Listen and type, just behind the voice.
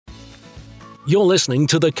You're listening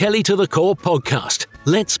to the Kelly to the Core podcast.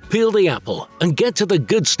 Let's peel the apple and get to the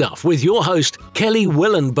good stuff with your host, Kelly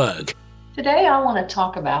Willenberg. Today, I want to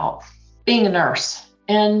talk about being a nurse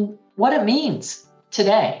and what it means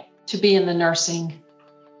today to be in the nursing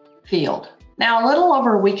field. Now, a little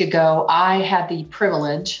over a week ago, I had the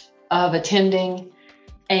privilege of attending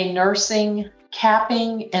a nursing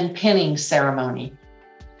capping and pinning ceremony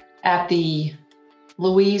at the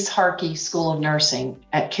Louise Harkey School of Nursing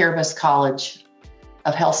at Kiribati College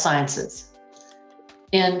of Health Sciences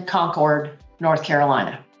in Concord, North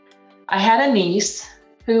Carolina. I had a niece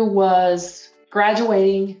who was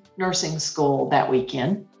graduating nursing school that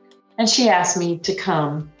weekend, and she asked me to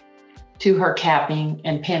come to her capping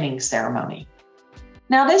and pinning ceremony.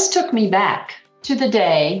 Now, this took me back to the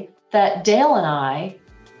day that Dale and I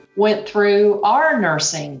went through our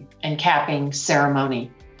nursing and capping ceremony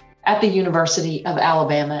at the University of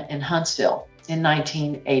Alabama in Huntsville in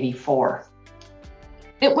 1984.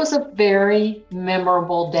 It was a very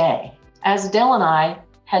memorable day, as Dale and I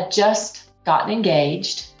had just gotten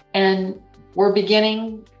engaged and were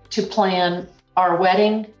beginning to plan our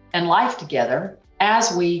wedding and life together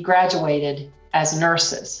as we graduated as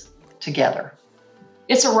nurses together.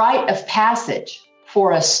 It's a rite of passage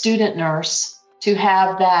for a student nurse to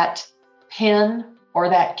have that pin or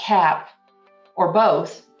that cap or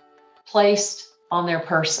both placed on their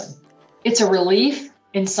person. It's a relief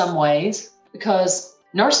in some ways because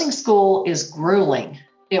nursing school is grueling.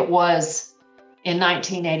 It was in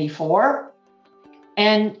 1984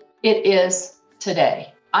 and it is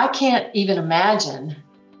today. I can't even imagine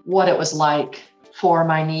what it was like for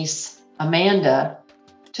my niece Amanda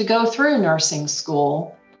to go through nursing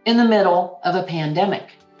school in the middle of a pandemic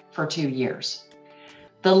for 2 years.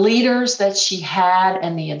 The leaders that she had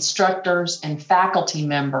and the instructors and faculty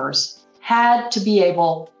members had to be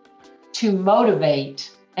able to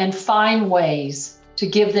motivate and find ways to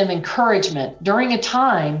give them encouragement during a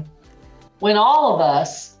time when all of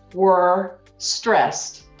us were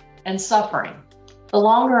stressed and suffering. The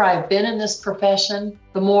longer I've been in this profession,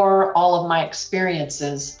 the more all of my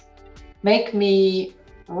experiences make me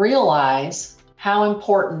realize how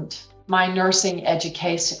important my nursing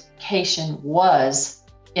education was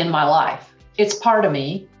in my life. It's part of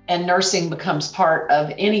me, and nursing becomes part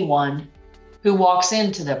of anyone who walks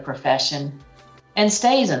into the profession and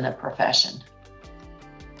stays in the profession.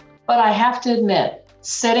 But I have to admit,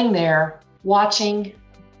 sitting there watching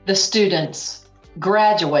the students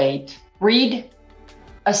graduate, read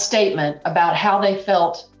a statement about how they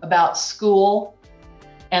felt about school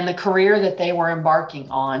and the career that they were embarking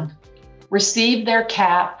on, receive their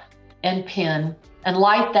cap and pin, and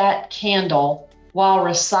light that candle while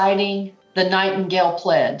reciting the Nightingale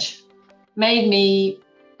Pledge, made me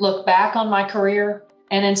look back on my career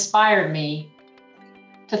and inspired me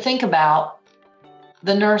to think about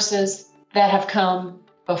the nurses that have come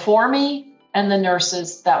before me and the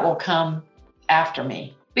nurses that will come after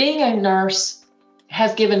me. Being a nurse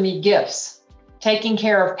has given me gifts. Taking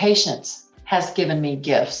care of patients has given me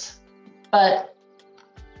gifts. But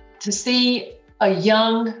to see a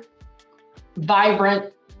young,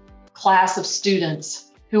 vibrant class of students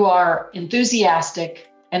who are enthusiastic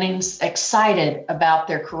and excited about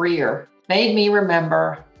their career made me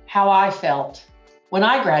remember how I felt when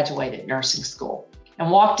I graduated nursing school and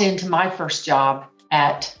walked into my first job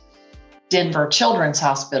at Denver Children's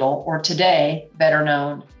Hospital, or today better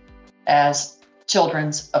known as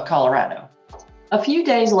Children's of Colorado. A few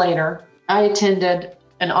days later, I attended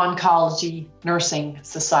an Oncology Nursing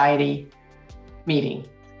Society meeting.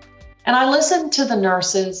 And I listened to the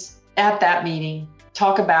nurses at that meeting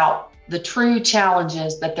talk about the true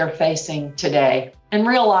challenges that they're facing today and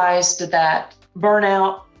realized that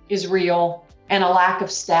burnout is real and a lack of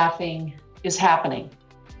staffing is happening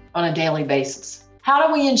on a daily basis. How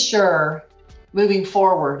do we ensure moving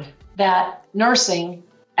forward that nursing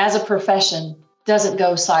as a profession doesn't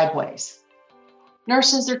go sideways?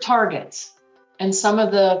 Nurses are targets, and some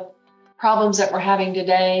of the problems that we're having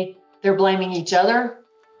today, they're blaming each other,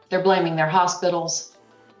 they're blaming their hospitals,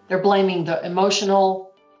 they're blaming the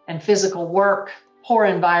emotional and physical work, poor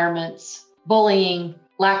environments, bullying,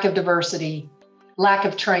 lack of diversity, lack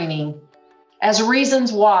of training, as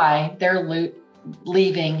reasons why they're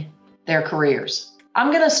leaving their careers.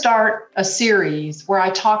 I'm going to start a series where I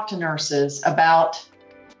talk to nurses about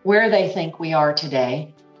where they think we are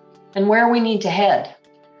today and where we need to head.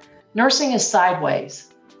 Nursing is sideways,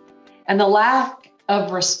 and the lack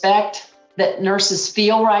of respect that nurses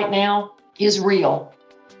feel right now is real.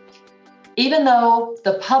 Even though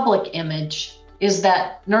the public image is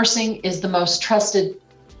that nursing is the most trusted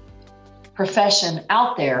profession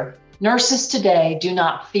out there, Nurses today do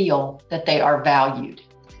not feel that they are valued.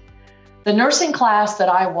 The nursing class that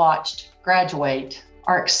I watched graduate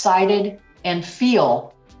are excited and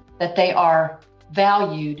feel that they are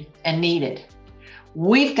valued and needed.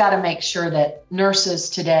 We've got to make sure that nurses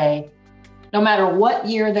today, no matter what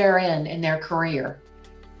year they're in their career,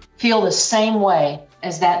 feel the same way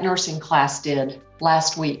as that nursing class did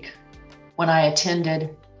last week when I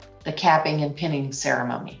attended the capping and pinning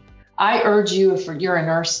ceremony. I urge you, if you're a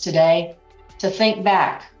nurse today, to think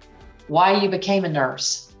back why you became a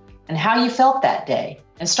nurse and how you felt that day,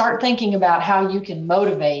 and start thinking about how you can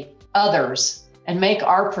motivate others and make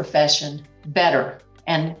our profession better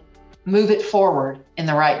and move it forward in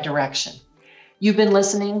the right direction. You've been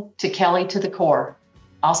listening to Kelly to the Core.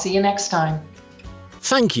 I'll see you next time.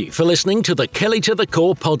 Thank you for listening to the Kelly to the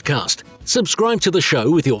Core podcast. Subscribe to the show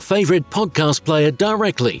with your favorite podcast player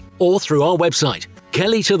directly or through our website,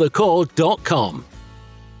 kellytothecore.com.